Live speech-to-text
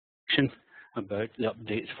about the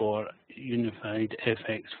updates for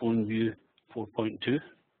UnifiedFX PhoneView 4.2.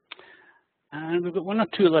 And we've got one or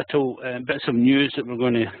two little bits of news that we're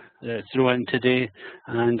going to throw in today,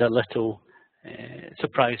 and a little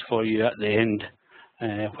surprise for you at the end,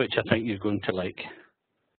 which I think you're going to like.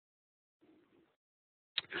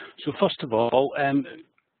 So first of all,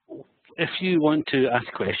 if you want to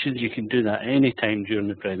ask questions, you can do that any time during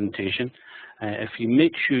the presentation. If you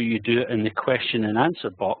make sure you do it in the question and answer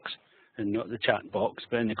box, and not the chat box,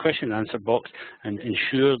 but in the question and answer box, and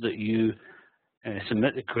ensure that you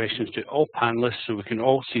submit the questions to all panelists so we can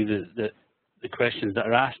all see the questions that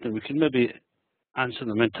are asked, and we can maybe answer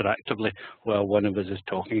them interactively while one of us is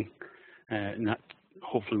talking, and that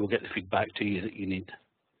hopefully will get the feedback to you that you need.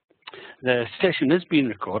 The session is being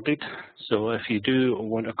recorded, so if you do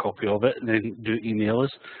want a copy of it, then do email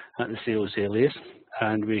us at the sales alias,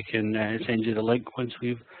 and we can send you the link once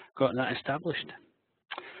we've got that established.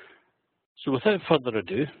 So without further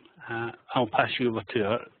ado, I'll pass you over to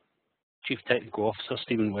our Chief Technical Officer,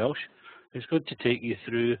 Stephen Welsh, who's going to take you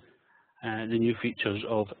through the new features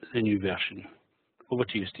of the new version. Over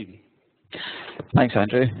to you, Stephen. Thanks,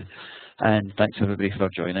 Andrew, and thanks everybody for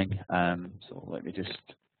joining. So let me just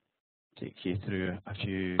take you through a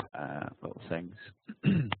few little things.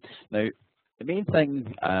 Now, the main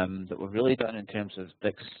thing that we've really done in terms of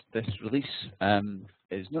this release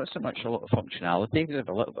is not so much a lot of functionality. We have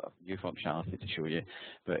a little bit of new functionality to show you,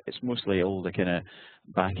 but it's mostly all the kind of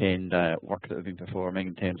back-end work that we've been performing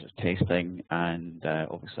in terms of testing, and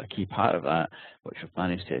obviously a key part of that, which we've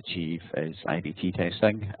managed to achieve, is IBT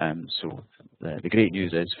testing. So the great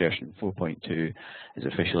news is version 4.2 is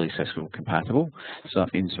officially Cisco compatible. So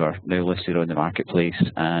that means we're now listed on the marketplace,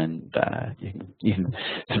 and you can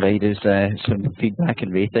provide us some feedback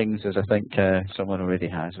and ratings, as I think someone already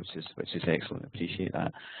has, which is excellent. Appreciate that.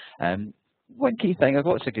 One key thing, I've got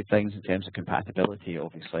lots of good things in terms of compatibility,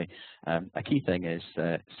 obviously. A key thing is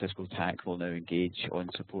that Cisco TAC will now engage on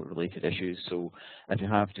support-related issues. So if you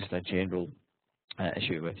have just a general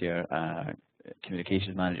issue with your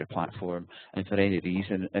communications manager platform, and for any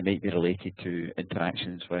reason it might be related to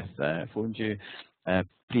interactions with PhoneView,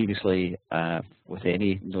 previously with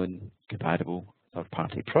any non-compatible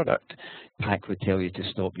third-party product, TAC would tell you to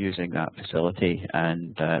stop using that facility,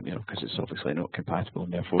 and because it's obviously not compatible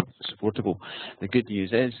and therefore supportable. The good news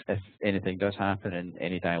is, if anything does happen and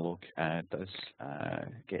any dialogue does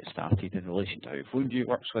get started in relation to how PhoneView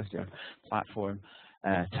works with your platform,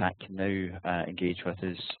 TAC can now engage with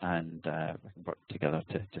us, and we can work together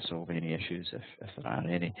to solve any issues if there are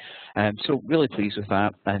any. So really pleased with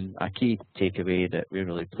that, and a key takeaway that we're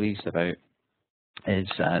really pleased about is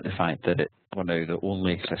the fact that we're now the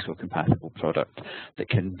only Cisco compatible product that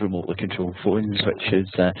can remotely control phones, which is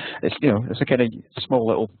it's a kind of small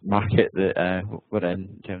little market that we're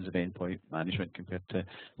in terms of endpoint management compared to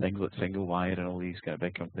things like single wire and all these kind of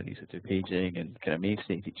big companies that do paging and kind of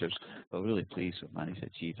mainstay features. But we're really pleased we've managed to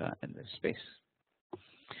achieve that in this space.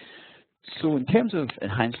 So in terms of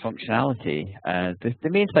enhanced functionality, the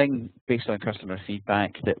main thing based on customer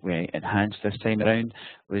feedback that we enhanced this time around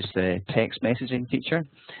was the text messaging feature.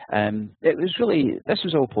 This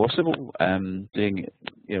was all possible doing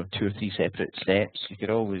 2 or 3 separate steps. You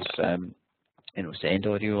could always send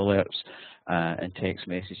audio alerts and text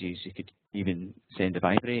messages. You could even send the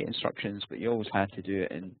vibrate instructions, but you always had to do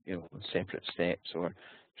it in separate steps, or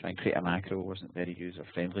try and create a macro wasn't very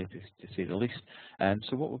user-friendly, to say the least.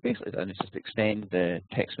 So what we've basically done is just extend the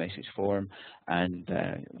text message form, and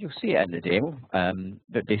you'll see it in the demo,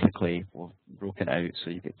 but basically we've broken out so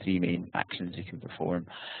you've got 3 main actions you can perform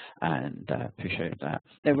and push out that.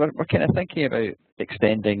 Now we're kind of thinking about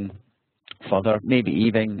extending further, maybe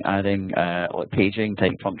even adding like paging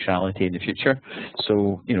type functionality in the future.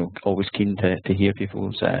 So always keen to hear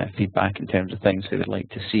people's feedback in terms of things they would like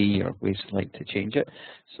to see or ways they'd like to change it.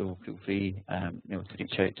 So feel free to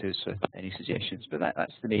reach out to us with any suggestions. But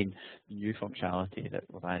that's the main new functionality that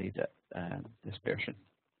we've added at this version.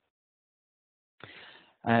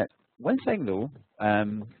 One thing though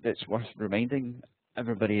that's worth reminding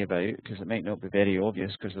everybody about, because it might not be very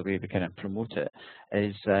obvious because the way we kind of promote it,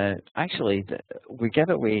 is actually that we give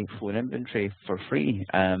away phone inventory for free.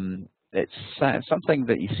 It's something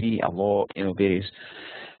that you see a lot, various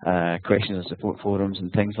questions and support forums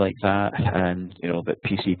and things like that, and about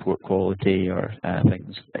PC port quality or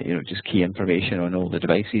things, just key information on all the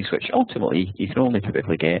devices, which ultimately you can only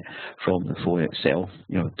typically get from the phone itself,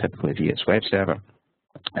 typically via its web server.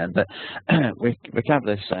 But we have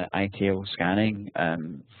this ITL scanning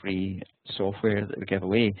free software that we give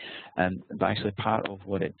away, but actually part of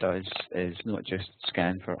what it does is not just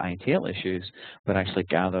scan for ITL issues, but actually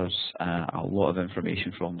gathers a lot of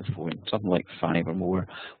information from the phone, something like 5 or more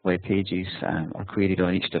web pages are queried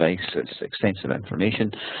on each device, so it's extensive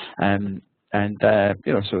information. So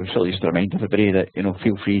it's really just to remind everybody that,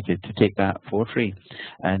 feel free to take that for free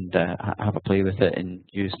and have a play with it and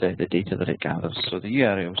use the data that it gathers. So the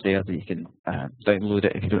URL's there that you can download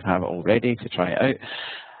it if you don't have it already to try it out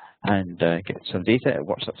and get some data. It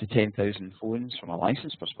works up to 10,000 phones from a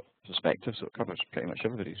license perspective, so it covers pretty much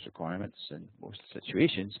everybody's requirements in most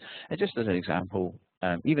situations. And just as an example,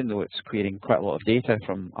 even though it's querying quite a lot of data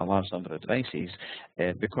from a large number of devices,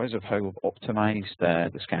 because of how we've optimized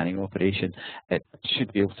the scanning operation, it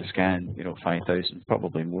should be able to scan 5,000,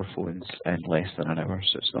 probably more phones in less than an hour,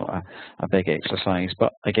 so it's not a big exercise.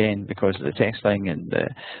 But again, because of the testing and the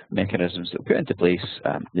mechanisms that we put into place,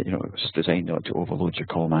 it was designed not to overload your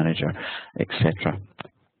call manager, etc.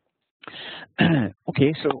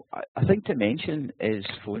 Okay, so I think to mention is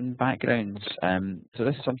phone backgrounds. So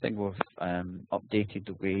this is something we've updated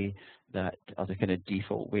the way that, or the kind of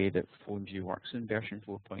default way that PhoneView works in version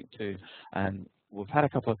 4.2. We've had a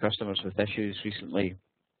couple of customers with issues recently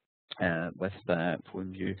with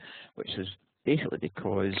PhoneView, which is basically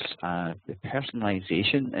because the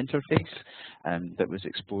personalization interface that was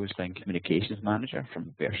exposed in Communications Manager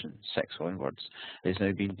from version 6 onwards is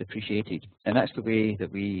now being depreciated. And that's the way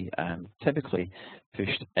that we typically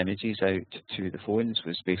pushed images out to the phones,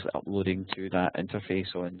 was basically uploading to that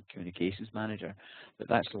interface on Communications Manager. But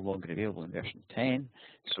that's no longer available in version 10.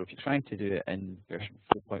 So if you're trying to do it in version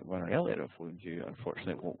 4.1 or earlier of PhoneView,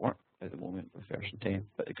 unfortunately it won't work at the moment with version 10.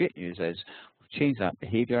 But the great news is we've changed that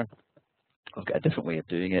behavior. We've got a different way of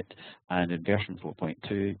doing it, and in version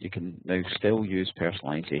 4.2 you can now still use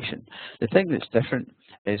personalization. The thing that's different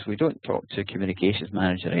is we don't talk to Communications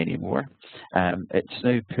Manager anymore. It's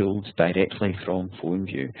now pulled directly from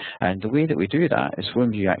PhoneView, and the way that we do that is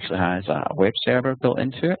PhoneView actually has a web server built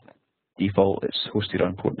into it. Default, it's hosted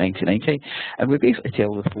on port 9090, and we basically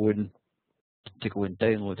tell the phone to go and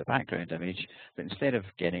download a background image, but instead of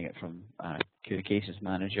getting it from Communications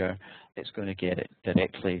Manager, it's going to get it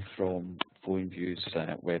directly from PhoneView's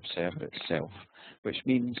web server itself, which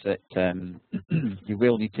means that you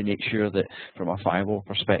will need to make sure that from a firewall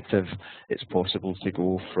perspective, it's possible to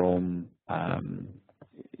go from the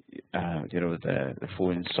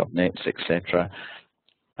phone subnets, etc.,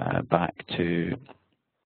 back to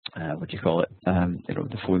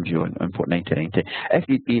the PhoneView on port 9090. If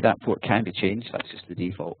need be, that port can be changed. That's just the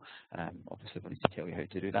default. Obviously, we need to tell you how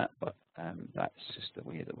to do that, but that's just the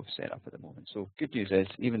way that we've set up at the moment. So good news is,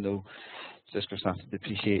 even though Cisco started to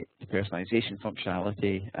depreciate the personalization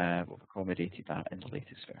functionality, we've accommodated that in the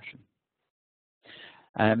latest version.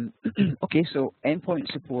 Okay, so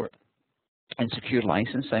endpoint support and secure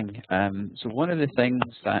licensing. So one of the things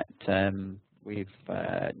that we've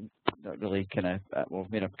not really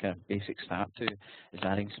we've made a kind of basic start to is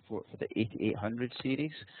adding support for the 8800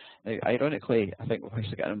 series. Now, ironically, I think we've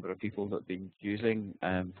actually got a number of people that have been using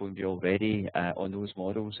PhoneView already on those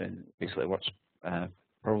models, and basically works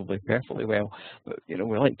probably perfectly well. But we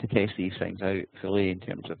like to test these things out fully in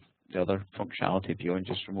terms of the other functionality beyond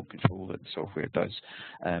just remote control that the software does.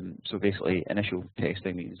 So basically, initial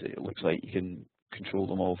testing means that it looks like you can control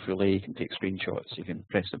them all fully, you can take screenshots, you can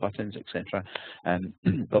press the buttons, etc.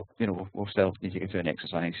 But we'll still need to go through an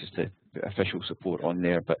exercise just to put official support on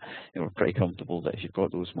there. But we're pretty comfortable that if you've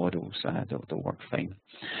got those models, they'll work fine.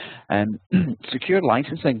 Secure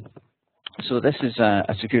licensing. So this is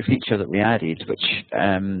a secure feature that we added, which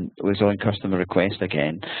was on customer request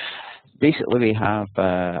again. Basically, we have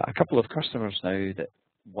a couple of customers now that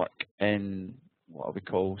work in what we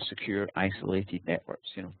call secure isolated networks,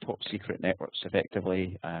 top secret networks,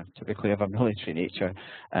 effectively, typically of a military nature,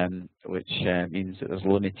 which means that there's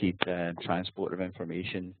limited transport of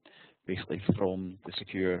information basically from the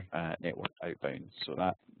secure network outbound. So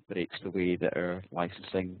that breaks the way that our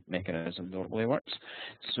licensing mechanism normally works.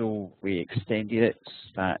 So we extended it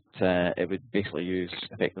so that it would basically use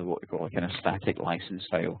effectively what we call a kind of static license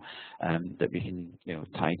file that we can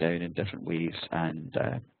tie down in different ways, and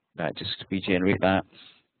just regenerate that.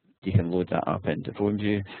 You can load that up into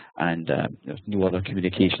PhoneView, and there's no other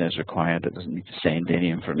communication is required. It doesn't need to send any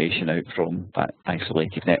information out from that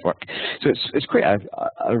isolated network. So it's quite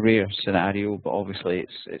a rare scenario, but obviously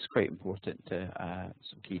it's quite important to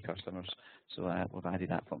some key customers. So we've added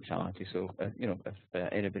that functionality. So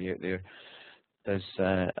if anybody out there does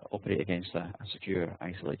operate against a secure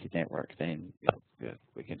isolated network, then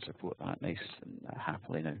we can support that nice and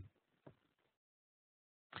happily now.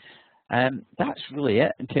 That's really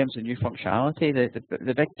it in terms of new functionality.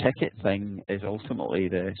 The big ticket thing is ultimately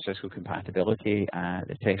the Cisco compatibility,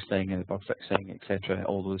 the testing and the bug fixing, etc.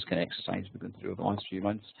 All those kind of exercises we've gone through over the last few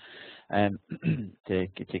months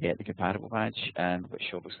to get the compatible badge, which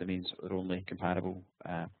obviously means we're only compatible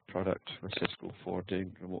product with Cisco for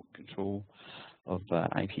doing remote control of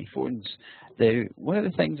IP phones. One of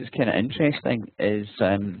the things that's kind of interesting is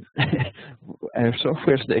our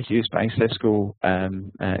software that is used by Cisco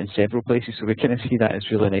in several places, so we kind of see that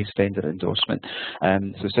as really nice vendor endorsement.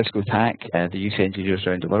 So Cisco TAC, the use engineers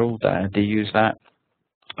around the world, they use that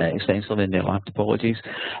extensively in their lab topologies.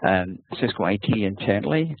 Cisco IT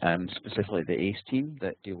internally, specifically the ACE team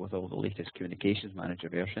that deal with all the latest communications manager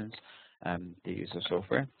versions, they use the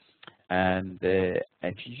software. And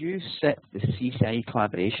if you sit the CCI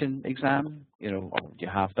collaboration exam, you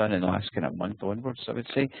have done in the last kind of month onwards, I would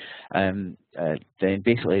say, then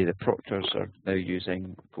basically the proctors are now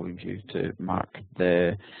using PhoneView to mark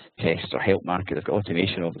the tests or help mark it. They've got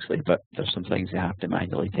automation, obviously, but there's some things they have to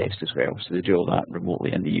manually test as well. So they do all that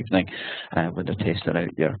remotely in the evening when they're testing out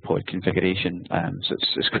their pod configuration. So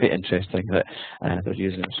it's quite interesting that they're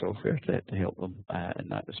using the software to help them in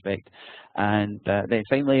that respect. And then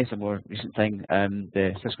finally, as a more recent thing,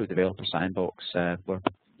 the Cisco Developer Sandbox,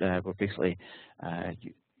 we're basically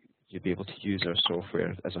you'll be able to use our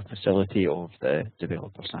software as a facility of the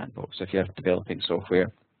Developer Sandbox. So if you're developing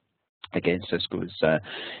software against Cisco's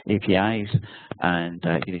APIs and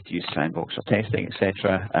you need to use Sandbox for testing,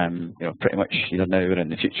 etc., pretty much now or in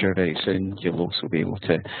the future, very soon, you'll also be able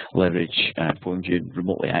to leverage PhoneView,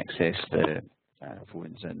 remotely access the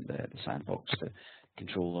phones and the Sandbox to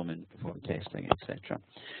control them and perform testing, etc.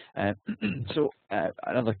 So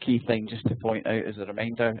another key thing just to point out as a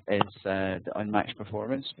reminder is the unmatched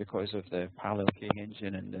performance because of the parallel queuing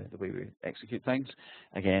engine and the way we execute things.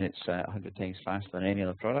 Again, it's 100 times faster than any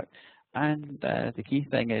other product. And the key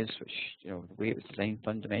thing is, which the way it was designed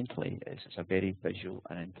fundamentally is it's a very visual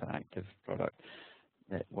and interactive product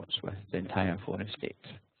that works with the entire phone estate.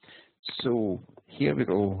 So here we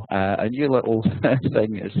go. A new little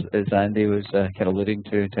thing, as Andy was kind of alluding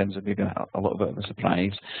to, in terms of maybe a little bit of a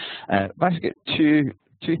surprise. I've actually got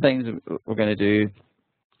two things we're going to do,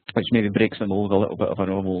 which maybe breaks the mold a little bit of a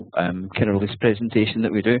normal kind of release presentation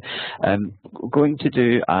that we do. We're going to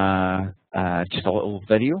do just a little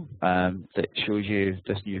video that shows you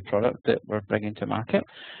this new product that we're bringing to market.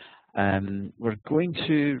 We're going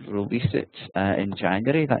to release it in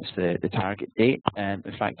January. That's the target date. In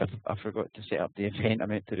fact, I forgot to set up the event. I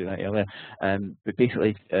meant to do that earlier. But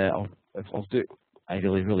basically, I'll do it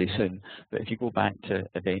ideally really soon. But if you go back to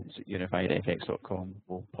events at UnifiedFX.com,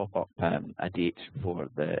 we'll pop up a date for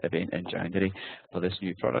the event in January for this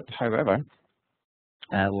new product. However,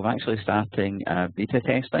 we're actually starting beta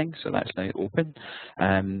testing, so that's now open,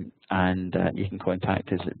 and you can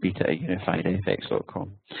contact us at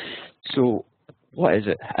beta@unifiedfx.com. So what is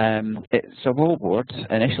it? It's a wallboard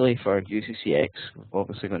initially for UCCX. We're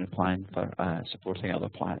obviously going to plan for supporting other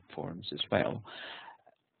platforms as well.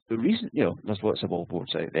 The reason, there's lots of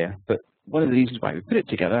wallboards out there, but one of the reasons why we put it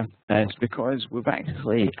together is because we've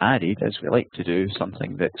actually added, as we like to do,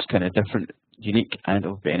 something that's kind of different, unique, and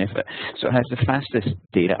of benefit. So it has the fastest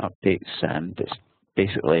data updates that's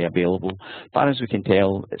basically available. As far as we can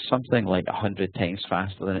tell, it's something like 100 times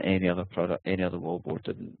faster than any other product, any other wallboard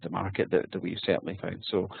in the market that we've certainly found.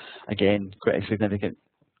 So again, quite a significant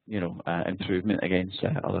improvement against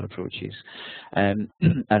other approaches.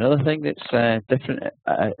 Another thing that's different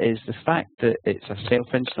is the fact that it's a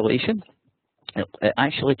self-installation. It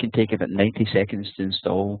actually can take about 90 seconds to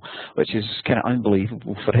install, which is kind of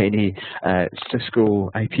unbelievable for any Cisco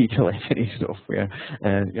IP telephony software.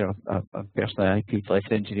 I'm personally an IP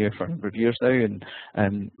telephony engineer for a number of years now,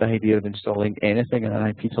 and the idea of installing anything in an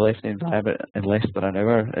IP telephony environment in less than an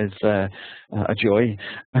hour is a joy.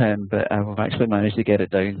 But we've actually managed to get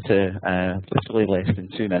it down to literally less than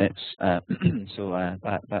 2 minutes. So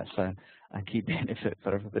that's a key benefit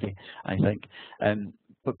for everybody, I think.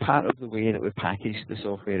 But part of the way that we package the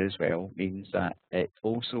software as well means that it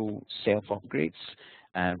also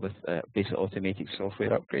self-upgrades with basic automated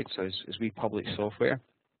software upgrades. So as we publish software,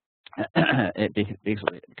 it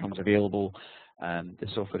basically becomes available. The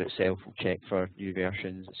software itself will check for new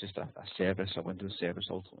versions. It's just a service, a Windows service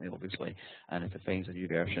ultimately, obviously. And if it finds a new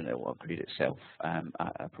version, it will upgrade itself at an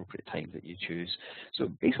appropriate time that you choose. So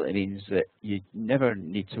it basically means that you never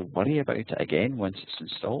need to worry about it again once it's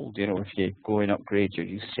installed. If you go and upgrade your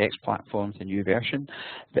UCCX platform to a new version,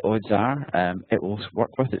 the odds are it will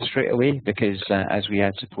work with it straight away because as we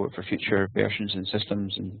add support for future versions and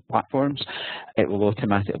systems and platforms, it will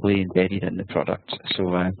automatically embed it in the product.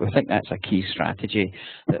 So we think that's a key strategy strategy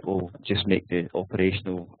that will just make the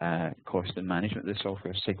operational cost and management of the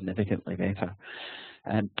software significantly better.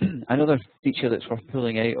 Another feature that's worth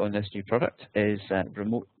pulling out on this new product is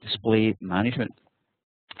remote display management.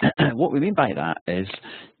 What we mean by that is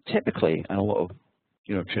typically in a lot of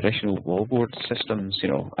traditional wallboard systems,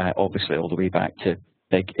 obviously all the way back to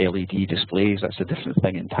big LED displays, that's a different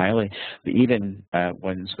thing entirely. But even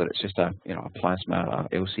ones where it's just a plasma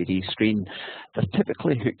or LCD screen, they're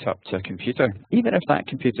typically hooked up to a computer, even if that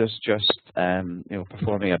computer's just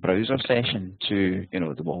performing a browser session to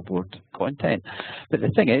the wallboard content. But the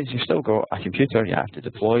thing is, you've still got a computer you have to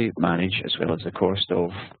deploy, manage, as well as the cost of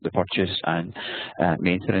the purchase and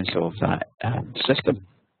maintenance of that system.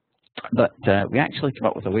 But we actually come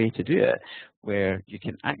up with a way to do it where you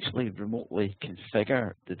can actually remotely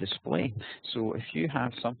configure the display. So if you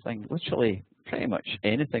have something, literally pretty much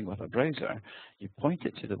anything with a browser, you point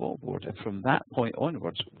it to the wallboard, and from that point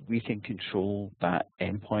onwards, we can control that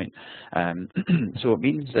endpoint. So it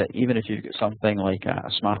means that even if you've got something like a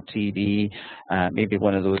smart TV, maybe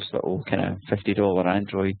one of those little kind of $50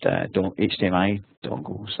 Android HDMI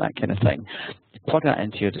dongles, that kind of thing, you plug that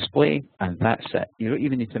into your display, and that's it. You don't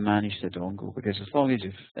even need to manage the dongle, because as long as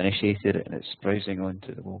you've initiated it and it's browsing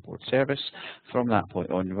onto the wallboard service, from that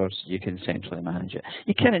point onwards, you can centrally manage it.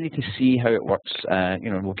 You kind of need to see how it works,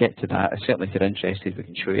 and we'll get to that. Certainly, if you're interested, we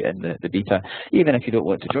can show you in the beta. Even if you don't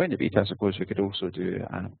want to join the beta, I suppose we could also do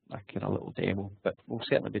a kind of little demo, but we'll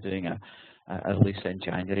certainly be doing a release in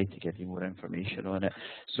January to give you more information on it.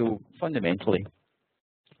 So fundamentally,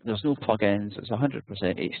 there's no plugins, it's 100%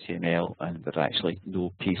 HTML, and there's actually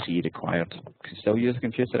no PC required. You can still use a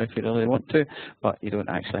computer if you really want to, but you don't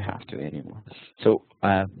actually have to anymore. So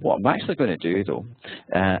what I'm actually going to do though,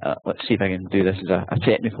 let's see if I can do this as a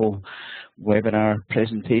technical webinar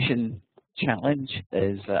presentation challenge,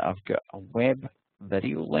 is that I've got a web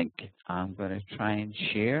video link I'm going to try and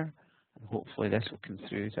share, and hopefully this will come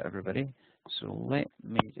through to everybody. So let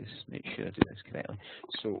me just make sure I do this correctly.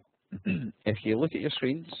 So if you look at your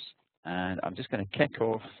screens, and I'm just going to kick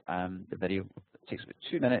off the video. It takes about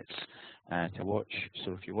 2 minutes to watch,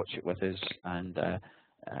 so if you watch it with us and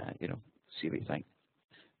see what you think.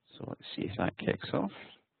 So let's see if that kicks off.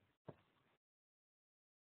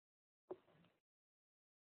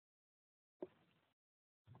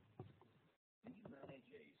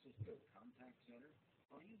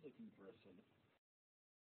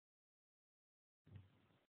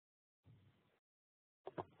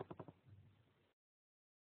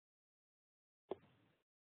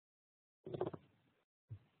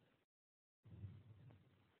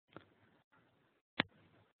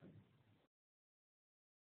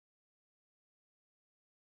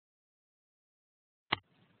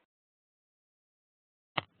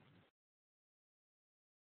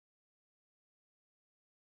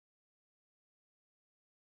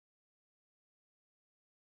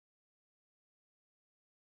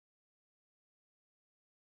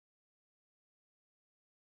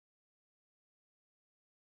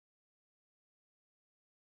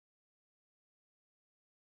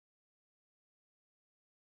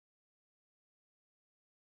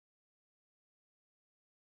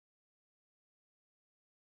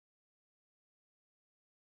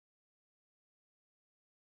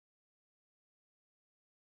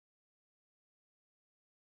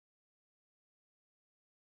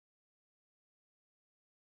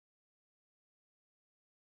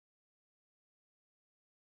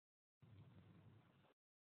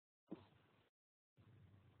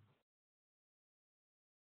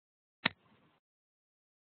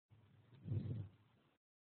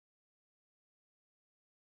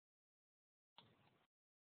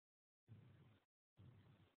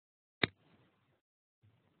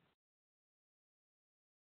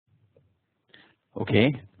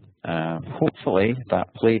 Okay, hopefully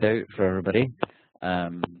that played out for everybody. I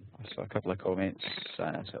saw a couple of comments,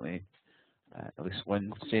 certainly at least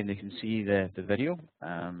one saying they can see the video.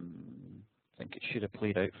 I think it should have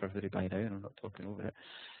played out for everybody by now, and I'm not talking over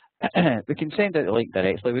it. We can send out the link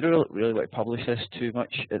directly. We don't really want to publish this too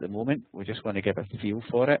much at the moment. We just want to give a feel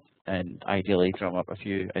for it, and ideally drum up a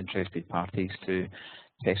few interested parties to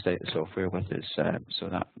test out the software with us. So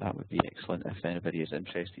that would be excellent if anybody is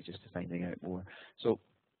interested just to finding out more. So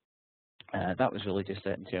that was really just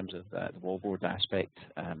it in terms of the wallboard aspect.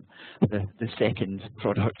 The second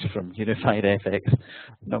product from UnifiedFX,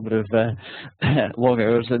 number of long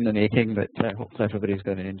hours in the making, but hopefully everybody's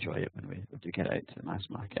going to enjoy it when we do get out to the mass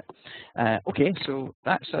market. Okay, so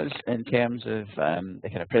that's us in terms of the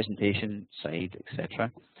kind of presentation side,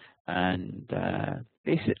 etc. And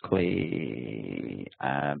basically,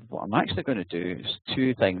 what I'm actually going to do is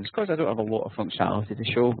two things, because I don't have a lot of functionality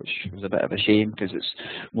to show, which was a bit of a shame because it's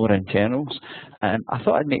more internals. I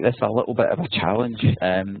thought I'd make this a little bit of a challenge.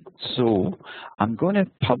 So I'm going to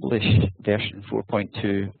publish version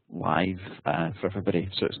 4.2 live for everybody.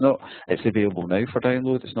 So it's available now for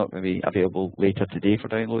download. It's not going to be available later today for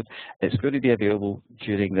download. It's going to be available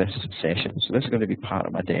during this session. So this is going to be part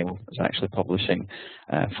of my demo. It's actually publishing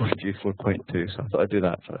PhoneView 4.2. So I thought I'd do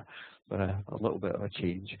that for a little bit of a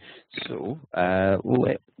change. So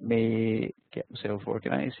let me get myself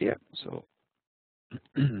organized here. So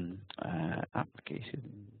application.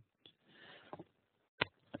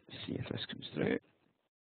 Let's see if this comes through.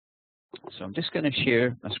 So I'm just going to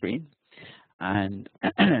share my screen, and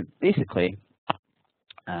basically,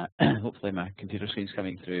 hopefully my computer screen's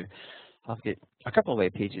coming through. I've got a couple of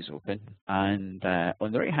web pages open, and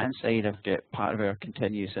on the right-hand side, I've got part of our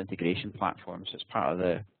continuous integration platform. So it's part of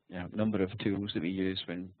the number of tools that we use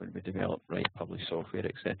when we develop, write, publish software,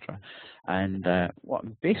 etc. And what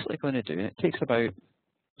I'm basically going to do, and it takes about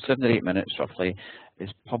 7 or 8 minutes roughly, is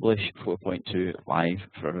publish 4.2 live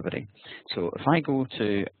for everybody. So if I go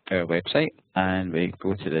to our website and we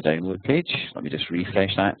go to the download page, let me just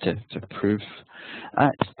refresh that to prove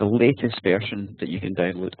that's the latest version that you can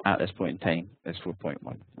download at this point in time is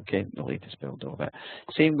 4.1. Okay, the latest build of it.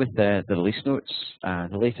 Same with the release notes. The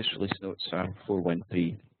latest release notes are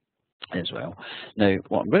 4.1.3 as well. Now,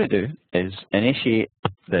 what I'm going to do is initiate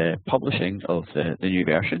the publishing of the new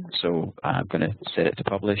version. So I'm going to set it to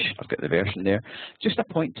publish. I've got the version there. Just a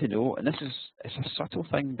point to note, and it's a subtle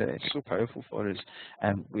thing that it's so powerful for us.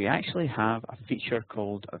 We actually have a feature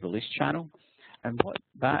called a release channel, and what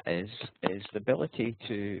that is the ability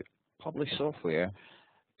to publish software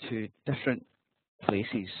to different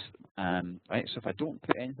places. Right, so if I don't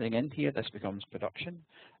put anything in here, this becomes production.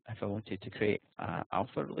 If I wanted to create an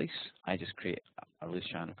alpha release, I just create a release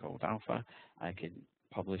channel called alpha. I can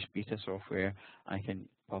publish beta software. I can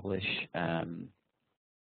publish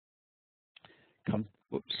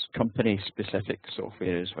company-specific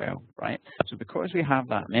software as well, right? So because we have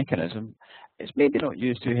that mechanism, it's maybe not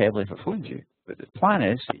used too heavily for PhoneView, but the plan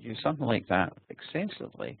is to use something like that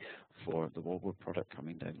extensively for the wallboard product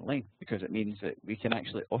coming down the line, because it means that we can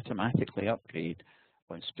actually automatically upgrade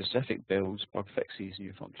on specific builds, bug fixes,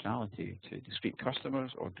 new functionality to discrete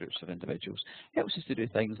customers or groups of individuals. It helps us to do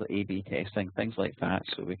things like A/B testing, things like that,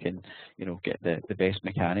 so we can, get the best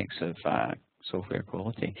mechanics of software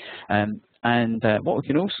quality. What we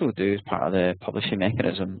can also do as part of the publishing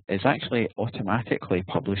mechanism is actually automatically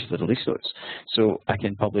publish the release notes. So I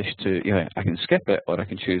can publish to, I can skip it, or I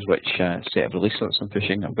can choose which set of release notes I'm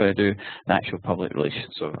pushing. I'm going to do the actual public release.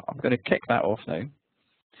 So I'm going to kick that off now.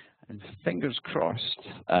 And fingers crossed,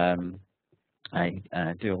 I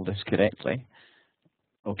do all this correctly.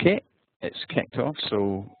 Okay, it's kicked off.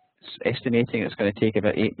 So it's estimating it's going to take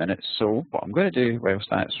about 8 minutes. So what I'm going to do whilst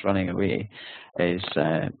that's running away is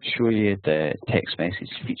show you the text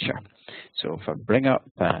message feature. So if I bring up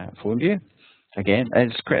PhoneView, again,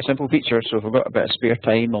 it's quite a simple feature. So if I've got a bit of spare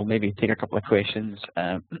time, I'll maybe take a couple of questions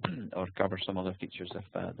or cover some other features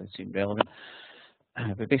if they seem relevant.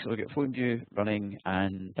 But basically, we've got PhoneView running,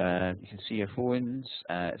 and you can see your phones.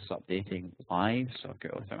 It's updating live, so I've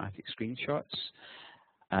got automatic screenshots.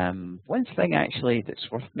 One thing actually that's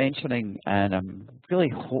worth mentioning, and I'm really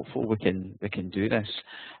hopeful we can do this.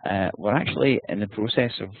 We're actually in the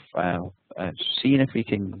process of seeing if we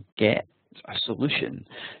can get a solution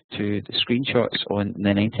to the screenshots on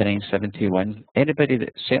the 9971. Anybody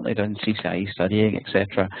that's certainly done CCI studying,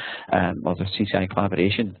 etc., or the CCI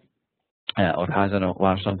collaboration, or has a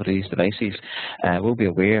large number of these devices, will be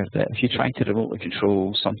aware that if you try to remotely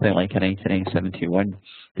control something like a 9971,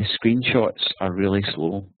 the screenshots are really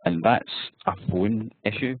slow, and that's a phone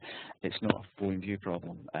issue. It's not a PhoneView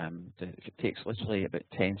problem. It takes literally about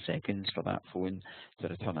 10 seconds for that phone to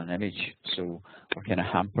return an image, so we're kind of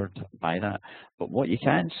hampered by that. But what you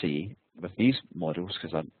can see with these models,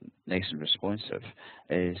 because they're nice and responsive,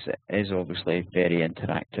 is obviously very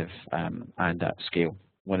interactive and at scale.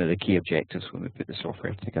 One of the key objectives when we put the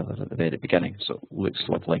software together at the very beginning. So it looks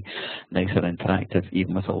lovely, nice and interactive,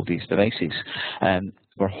 even with all these devices.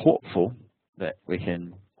 We're hopeful that we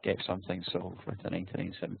can get something solved with the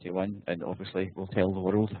 9971, and obviously we'll tell the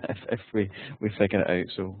world if we figure it out.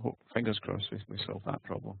 So fingers crossed we solve that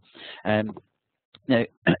problem. Now,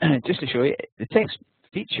 just to show you, the text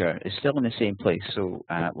feature is still in the same place. So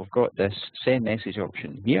we've got this send message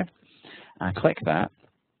option here. I click that.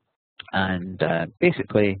 And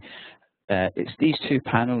basically, it's these two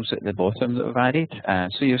panels at the bottom that we've added.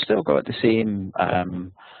 So you've still got the same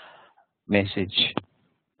message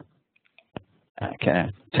kind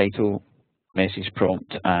of title, message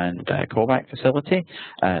prompt, and callback facility.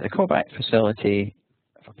 The callback facility,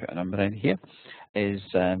 if I put a number in here, is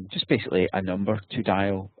just basically a number to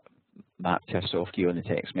dial mapped to a soft key on the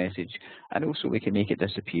text message, and also we can make it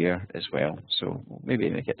disappear as well. So we'll maybe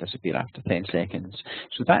make it disappear after 10 seconds.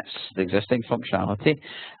 So that's the existing functionality,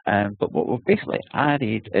 but what we've basically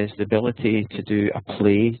added is the ability to do a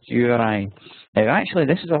play URI. Now actually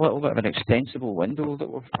this is a little bit of an extensible window that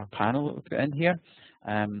we've, a panel that we've put in here.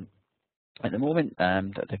 At the moment,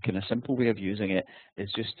 the kind of simple way of using it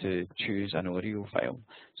is just to choose an audio file.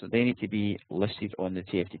 So they need to be listed on the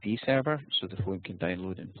TFTP server so the phone can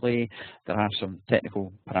download and play. There are some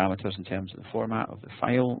technical parameters in terms of the format of the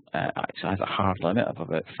file. It actually has a hard limit of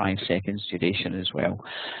about 5 seconds duration as well.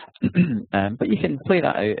 But you can play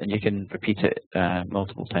that out and you can repeat it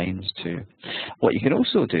multiple times too. What you can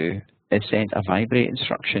also do is send a vibrate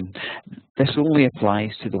instruction. This only applies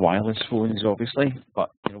to the wireless phones, obviously,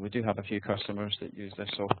 but you know, we do have a few customers that use this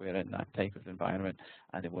software in that type of environment,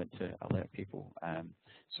 and they want to alert people.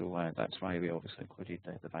 So that's why we obviously included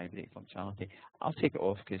the vibrate functionality. I'll take it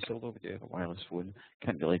off because although we do have a wireless phone,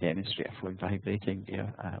 can't really demonstrate a phone vibrating via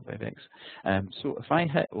WebEx. So if I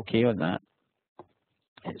hit OK on that,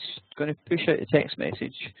 it's going to push out a text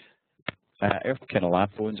message. Our kind of lab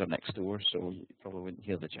phones are next door, so you probably wouldn't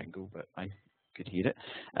hear the jingle, but I could hear it.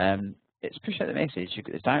 It's push out the message. You've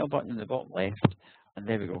got the dial button in the bottom left, and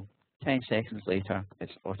there we go. 10 seconds later,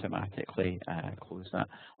 it's automatically closed that.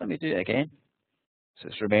 Let me do it again. So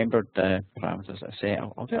it's remembered the parameters that I set.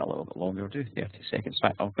 I'll do it a little bit longer. I'll do 30 seconds. In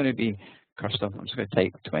fact, I'm going to be custom. I'm just going to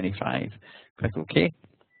type 25. Click OK.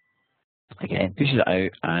 Again, pushes it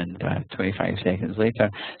out, and 25 seconds later,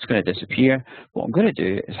 it's going to disappear. What I'm going to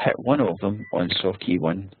do is hit one of them on soft key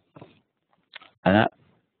 1, and that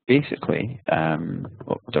basically, I don't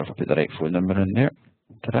know if I put the right phone number in there.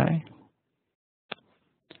 Did I?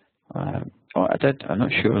 Oh, I did. I'm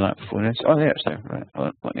not sure where that phone is. Oh, there it's there.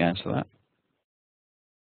 Right, let me answer that.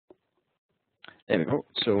 There we go.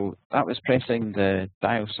 So that was pressing the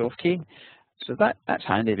dial soft key. So that's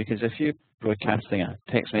handy because if you're broadcasting a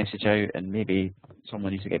text message out and maybe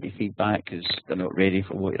someone needs to give you feedback because they're not ready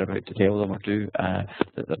for what you're about to tell them or do that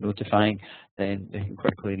they're notifying, then they can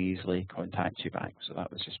quickly and easily contact you back. So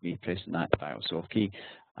that was just me pressing that dial soft key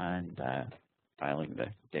and dialing the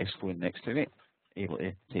desk phone next to me, able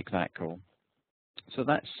to take that call. So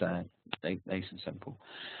that's nice and simple.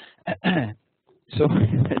 So,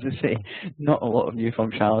 as I say, not a lot of new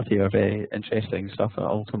functionality or very interesting stuff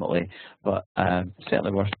ultimately, but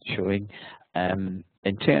certainly worth showing.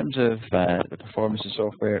 In terms of the performance of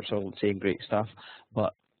software, it's all saying great stuff,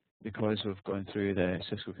 but because we've gone through the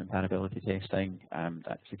Cisco compatibility testing,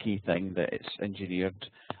 that's the key thing, that it's engineered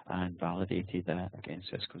and validated against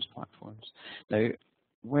Cisco's platforms. Now,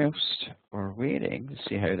 whilst we're waiting to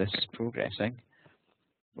see how this is progressing,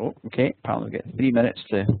 oh, okay, apparently we've got 3 minutes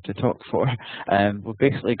to talk for. We've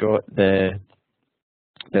basically got the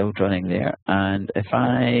build running there, and if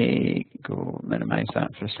I go minimize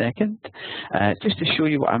that for a second, just to show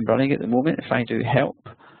you what I'm running at the moment, if I do help,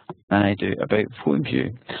 and I do about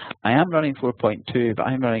PhoneView, I am running 4.2, but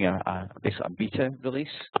I'm running basically a beta release,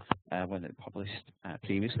 one that published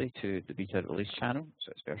previously to the beta release channel,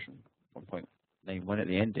 so it's version 1.91 at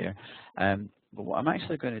the end there. But what I'm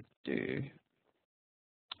actually going to do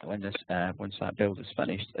when this once that build is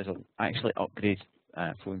finished is I'll actually upgrade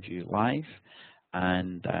PhoneView Live,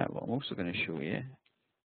 and what I'm also going to show you,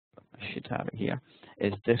 I should have it here,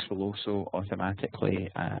 is this will also automatically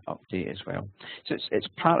update as well. So it's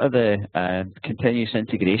part of the continuous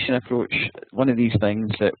integration approach. One of these things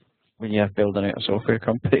that when you're building out a software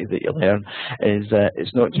company that you learn is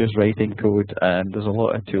it's not just writing code. There's a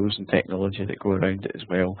lot of tools and technology that go around it as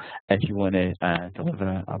well if you want to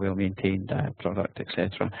deliver a well-maintained product,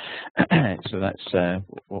 etc. So that's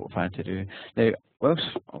what we've had to do. Now, whilst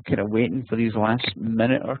I'm kind of waiting for these last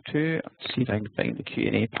minute or two, I'll see if I can find the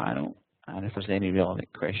Q&A panel, and if there's any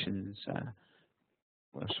relevant questions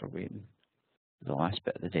whilst we're waiting for the last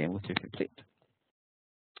bit of the demo to complete.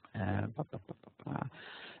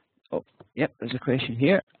 Oh, yep, there's a question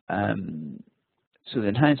here. So the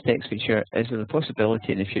enhanced text feature, is there a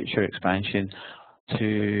possibility in the future expansion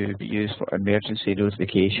to be used for emergency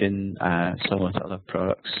notification similar to other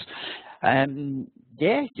products?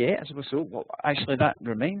 Yeah, I suppose so. Well, actually, that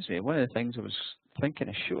reminds me, one of the things I was thinking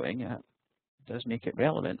of showing, does make it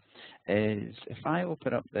relevant, is if I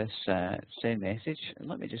open up this send message, and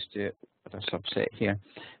let me just do it with a subset here.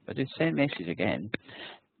 If I do send message again,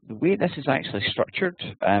 the way this is actually structured,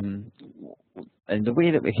 and the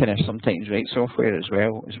way that we kind of sometimes write software as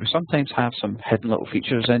well, is we sometimes have some hidden little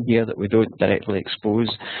features in here that we don't directly expose,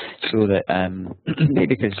 so that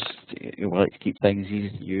maybe because we like to keep things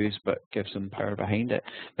easy to use but give some power behind it.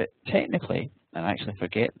 But technically, and actually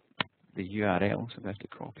forget the URL, so I have to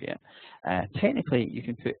copy it. Technically, you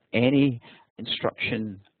can put any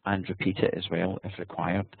instruction and repeat it as well if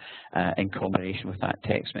required in combination with that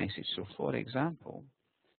text message. So for example,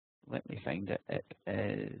 let me find it. It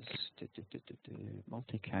is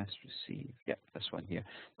multicast receive. Yep, this one here.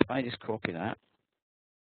 If I just copy that,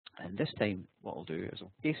 and this time what I'll do is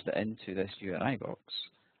I'll paste it into this URI box.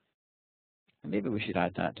 And maybe we should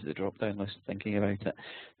add that to the drop-down list, thinking about it.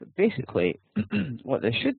 But basically, what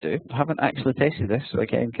this should do, I haven't actually tested this, so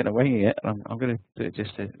again, kind of winging it. I'm going to put it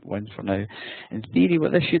just to one for now. In theory,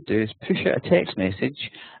 what this should do is push out a text message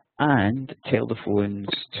and tell the phones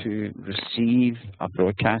to receive a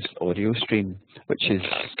broadcast audio stream, which is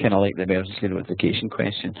kind of like the emergency notification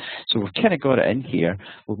question. So we've kind of got it in here.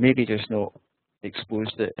 We've maybe just not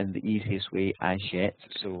exposed it in the easiest way as yet.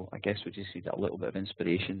 So I guess we just need a little bit of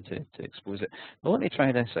inspiration to expose it. But let me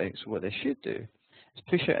try this out. So what this should do is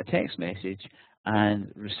push out a text message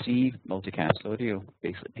and receive multicast audio,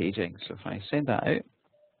 basically paging. So if I send that out,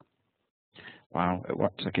 wow, it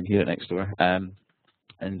works. I can hear it next door.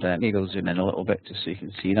 And maybe I'll zoom in a little bit just so you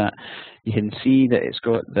can see that. You can see that it's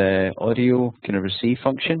got the audio kind of receive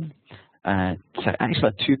function. It's actually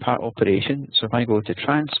a two-part operation. So if I go to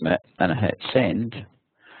transmit and I hit send,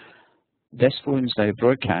 this phone's now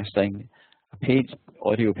broadcasting a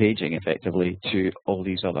audio paging effectively to all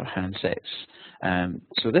these other handsets.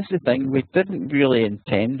 So this is the thing, we didn't really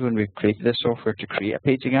intend when we created this software to create a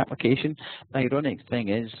paging application. The ironic thing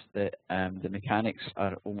is that the mechanics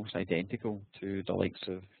are almost identical to the likes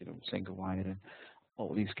of single wire and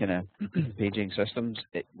all these kind of paging systems.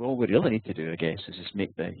 All we really need to do, I guess, is just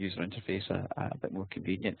make the user interface a bit more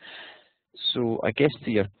convenient. So I guess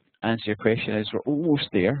to answer your question is we're almost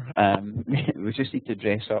there. We just need to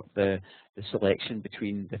dress up the selection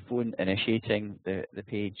between the phone initiating the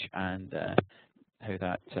page and how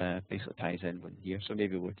that basically ties in with here. So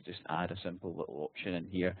maybe we could just add a simple little option in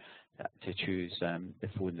here to choose the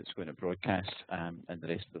phone that's going to broadcast, and the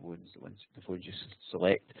rest of the ones the phone just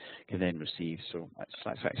select can then receive. So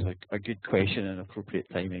that's actually a good question and appropriate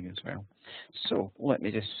timing as well. So let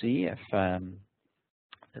me just see if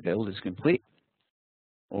the build is complete.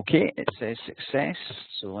 Okay, it says success.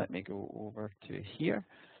 So let me go over to here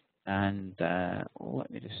and let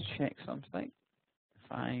me just check something.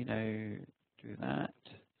 If I now do that,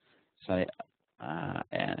 sorry,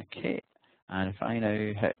 okay, and if I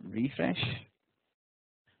now hit refresh,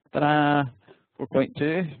 ta-da,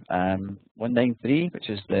 4.2, 193, which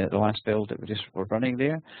is the last build that we just were running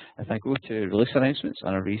there. If I go to release announcements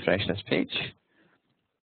and I refresh this page,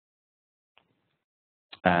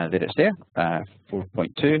 there it's there,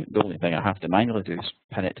 4.2. The only thing I have to manually do is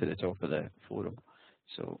pin it to the top of the forum.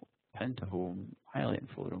 So pin to home, highlight in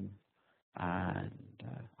forum, and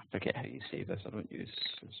I forget how you save this. I don't use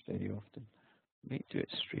this very often. I may do it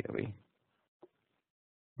straight away.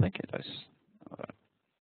 I think it does. All right.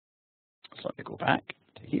 So let me go back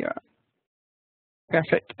to here.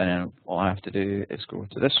 Perfect. And then all I have to do is go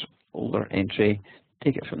to this folder entry,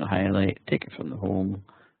 take it from the highlight, take it from the home,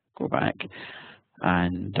 go back,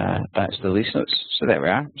 and that's the release notes. So there we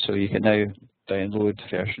are. So you can now download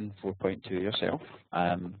version 4.2 yourself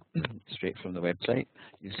straight from the website.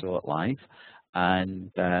 You saw it live, and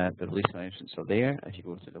the release announcements are there. If you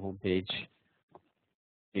go to the home page,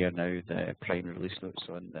 here now the primary release notes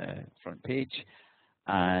on the front page.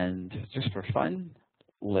 And just for fun,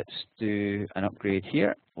 let's do an upgrade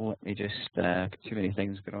here. Let me just, too many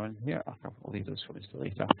things going on here. I'll leave those for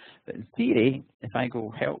later. But in theory, if I go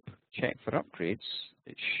help, check for upgrades,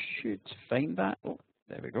 it should find that. Oh,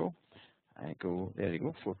 there we go. I go, there you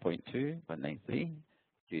go, 4.2, 193,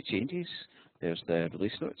 do changes. There's the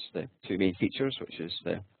release notes, the two main features, which is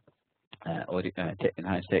the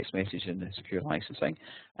enhanced text message and the secure licensing.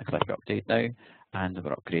 I click update now, and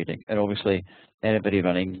we're upgrading. And obviously, anybody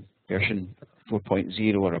running version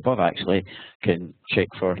 4.0 or above actually can check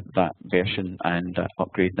for that version and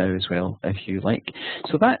upgrade now as well if you like.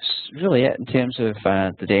 So that's really it in terms of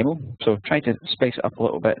the demo. So try to spice it up a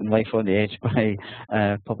little bit in Life on the Edge by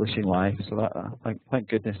publishing live. So that, thank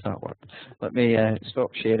goodness that worked. Let me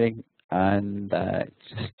stop sharing and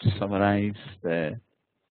just to summarize the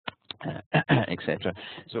etc.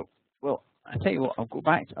 So, well, I tell you what, I'll go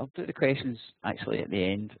back. I'll do the questions actually at the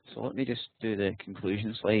end. So let me just do the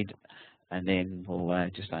conclusion slide, and then we'll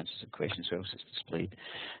just answer some questions else it's displayed.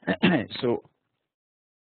 So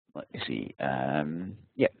let me see.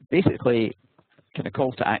 Yeah, basically, kind of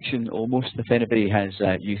call to action almost. If anybody has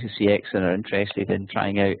UCCX and are interested in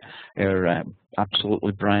trying out our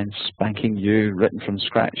absolutely brand spanking new, written from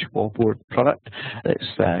scratch wallboard product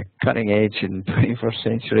that's cutting edge and 21st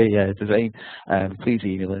century design, please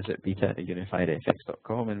email us at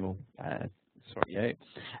beta@unifiedfx.com and we'll sort you out.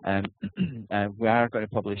 We are going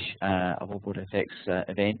to publish a wallboard.fx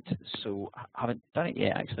event, so I haven't done it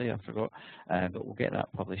yet actually, I forgot, but we'll get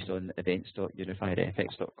that published on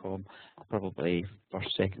events.unifiedfx.com probably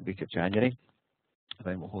first, second week of January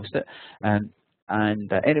when we'll host it.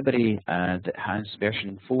 And anybody that has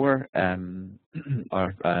version 4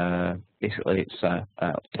 or basically it's a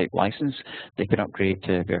type license, they can upgrade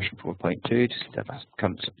to version 4.2, just have a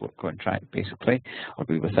current support contract basically, or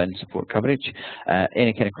be within support coverage.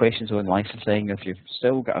 Any kind of questions on licensing, if you've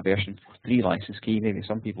still got a version 3 license key, maybe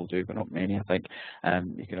some people do, but not many I think,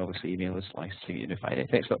 you can obviously email us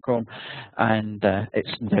licensing@unifiedfx.com, and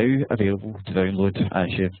it's now available to download as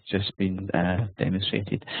you've just been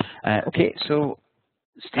demonstrated. Okay, so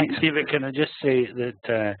Steve, can I just say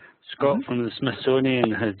that Scott from the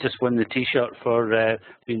Smithsonian has just won the T-shirt for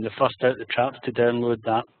being the first out the traps to download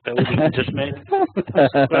that building you just made.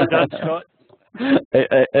 Well done, Scott.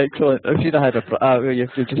 Excellent. I should have had a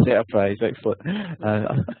you've just set a prize. Excellent.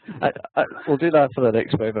 We'll do that for the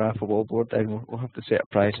next webinar for wallboard. Then we'll have to set a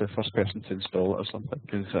prize for the first person to install it or something.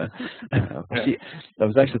 Because I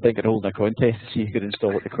was actually thinking of holding a contest to see who could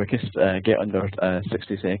install it the quickest, get under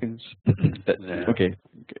 60 seconds. But, okay,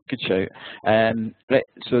 good shout. Right.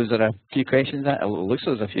 So is there a few questions? It looks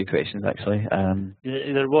like there's a few questions actually.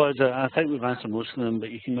 There was. I think we've answered most of them, but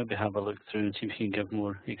you can maybe have a look through and see if you can give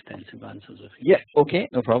more extensive answers. Yeah, okay,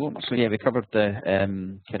 no problem. So yeah, we covered the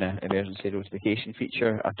kind of emergency notification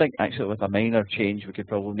feature. I think actually with a minor change we could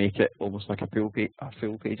probably make it almost like a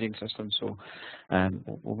full paging system. So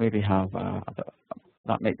we'll maybe have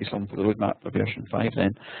that might be something for the roadmap for version 5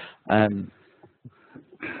 then.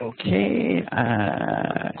 Okay,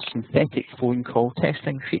 synthetic phone call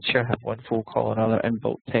testing feature. Have one phone call or another,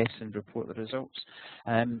 inbuilt tests and report the results.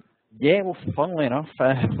 Yeah, well, funnily enough,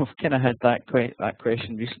 we've kind of had that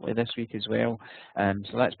question recently this week as well.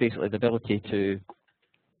 So that's basically the ability to,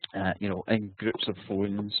 you know, in groups of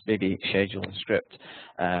phones, maybe schedule and script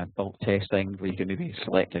bulk testing, where you can maybe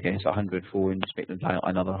select, I guess, 100 phones, make them dial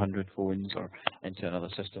another 100 phones, or into another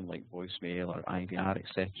system like voicemail or IVR,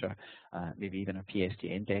 etc. Maybe even a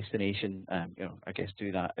PSTN destination. You know, I guess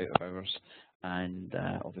do that out of hours, and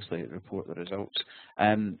obviously report the results.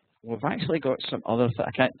 We've actually got some other,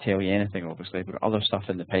 I can't tell you anything obviously, but other stuff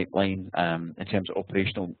in the pipeline in terms of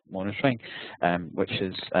operational monitoring, which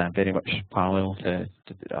is very much parallel to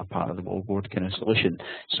a part of the wallboard kind of solution.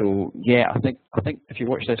 So yeah, I think if you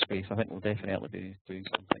watch this space, I think we'll definitely be doing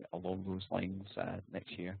something along those lines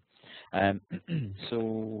next year.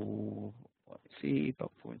 So let's see,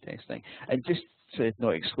 bulk phone testing, and just to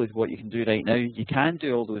not exclude what you can do right now, you can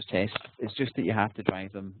do all those tests. It's just that you have to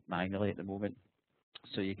drive them manually at the moment.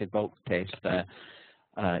 So you could bulk test,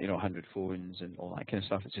 you know, 100 phones and all that kind of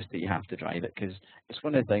stuff. It's just that you have to drive it, because it's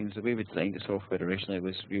one of the things, the way we designed the software originally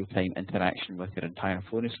was real-time interaction with your entire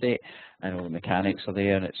phone estate, and all the mechanics are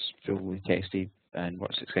there, and it's fully tested and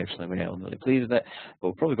works exceptionally well. I'm really pleased with it. But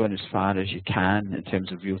we're probably going as far as you can in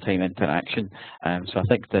terms of real-time interaction. So I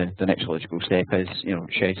think the next logical step is, you know,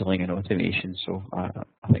 scheduling and automation. So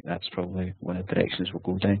I think that's probably one of the directions we'll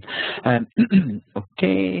go down.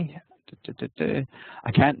 Okay.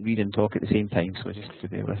 I can't read and talk at the same time, so just to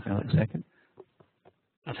bear with me a second.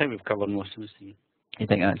 I think we've covered most of this. You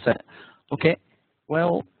think that's it? Okay.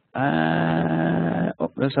 Well,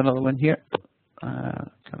 oh, there's another one here.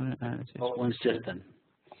 One's just in.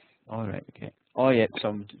 All right. Okay. Oh yeah.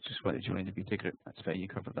 Some just want to join the beta group. That's fine. You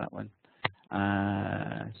covered that one.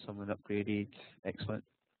 Someone upgraded. Excellent.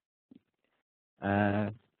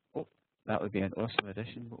 Oh, that would be an awesome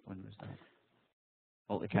addition. What one was that?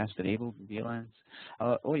 Multicast enabled in VLANs.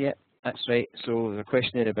 Oh yeah, that's right. So there's a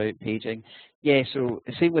question there about paging. Yeah, so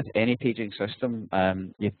the same with any paging system.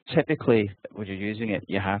 You typically, when you're using it,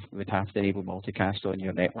 would have to enable multicast on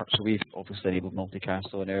your network. So we've obviously enabled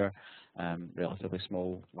multicast on our relatively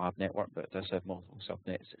small lab network, but it does have multiple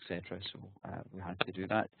subnets, etc. So we had to do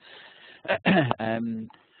that.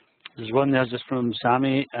 There's one there just from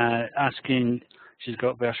Sammy asking, she's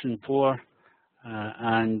got version 4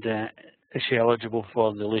 and is she eligible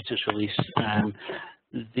for the latest release?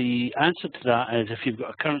 The answer to that is if you've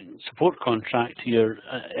got a current support contract, you're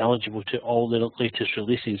eligible to all the latest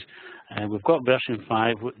releases. We've got version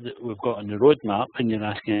 5 we've got on the roadmap, and you're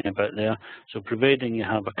asking about there. So providing you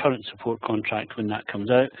have a current support contract when that comes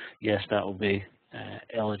out, yes, that will be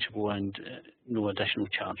eligible, and no additional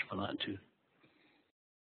charge for that too.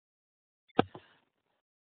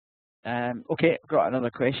 Okay, I've got another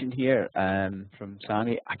question here from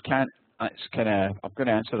Sammy. I'm going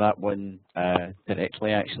to answer that one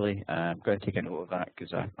directly. Actually, I'm going to take a note of that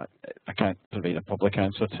because I can't provide a public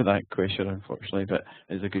answer to that question, unfortunately. But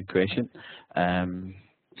it's a good question.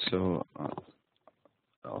 So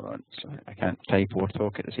hold on, so I can't type or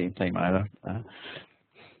talk at the same time either.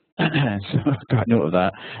 So I've got a note of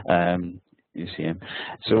that. You see him.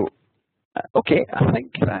 So okay, I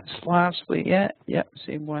think that's largely it. Yep,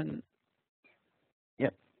 same one.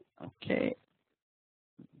 Yep. Okay.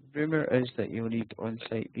 Rumour is that you'll need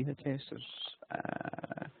on-site beta testers.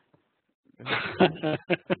 I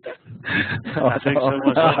think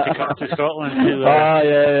someone's going to come to Scotland to.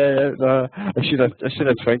 Yeah. No, I should have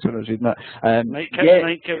tried when I was reading that. Mike, we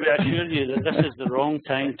assure you that this is the wrong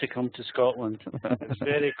time to come to Scotland. It's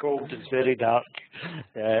very cold. It's very dark.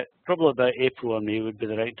 Probably about April or May would be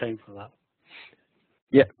the right time for that.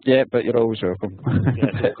 Yeah, but you're always welcome.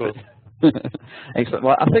 Yes, of course. Excellent.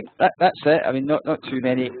 Well, I think that's it. I mean, not too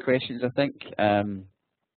many questions, I think.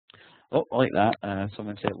 Oh, I like that.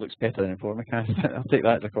 Someone said it looks better than Informacast. I'll take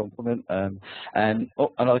that as a compliment.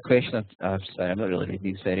 Another question. I'm not really reading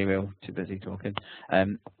these very well. Too busy talking.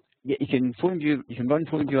 Yeah, you can run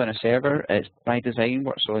PhoneView on a server. It's by design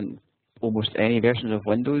works on almost any versions of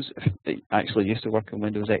Windows. It actually used to work on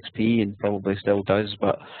Windows XP and probably still does,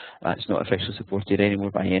 but that's not officially supported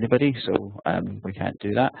anymore by anybody, so we can't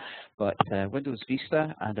do that. But Windows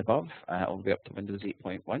Vista and above, all the way up to Windows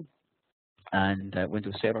 8.1, and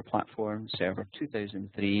Windows Server Platform, Server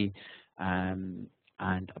 2003, and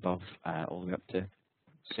above, all the way up to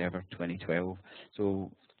Server 2012.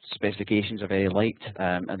 So specifications are very light,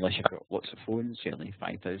 unless you've got lots of phones, certainly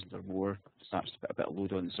 5,000 or more starts to put a bit of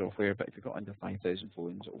load on the software, but if you've got under 5,000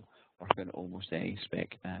 phones, it'll work on almost any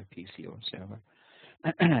spec PC or server.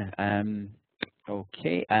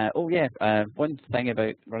 Okay. One thing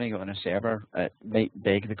about running it on a server, it might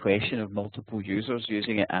beg the question of multiple users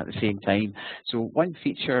using it at the same time. So one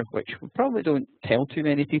feature which we probably don't tell too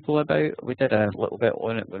many people about, we did a little bit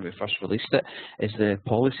on it when we first released it, is the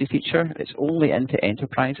policy feature. It's only into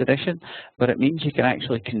Enterprise Edition, but it means you can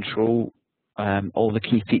actually control all the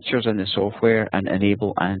key features in the software and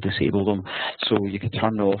enable and disable them. So you can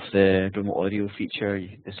turn off the remote audio feature, you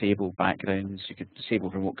can disable backgrounds, you could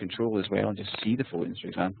disable remote control as well and just see the phones, for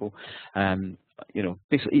example.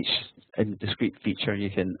 Basically each discrete feature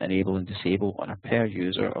you can enable and disable on a per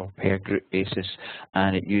user or per group basis,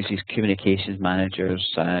 and it uses communications managers,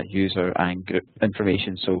 user and group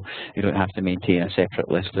information, so you don't have to maintain a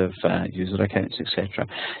separate list of user accounts, etc.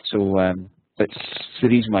 So it's the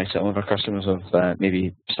reason why some of our customers have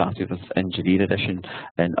maybe started with Engineer Edition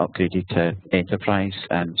and upgraded to Enterprise,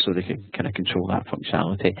 so they can kind of control that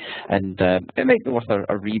functionality. And it might be worth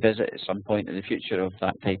a revisit at some point in the future of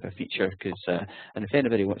that type of feature, because and if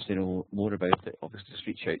anybody wants to know more about it, obviously just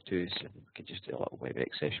reach out to us and we can just do a little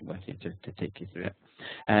WebEx session with you to take you through it.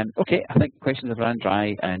 Okay, I think questions have run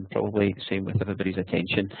dry, and probably the same with everybody's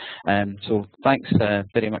attention. So thanks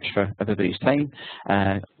very much for everybody's time.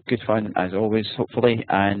 Good fun as always, hopefully,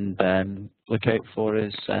 and look out for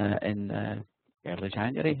us in early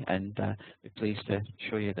January, and we're pleased to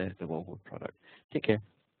show you the Wallboard product. Take care.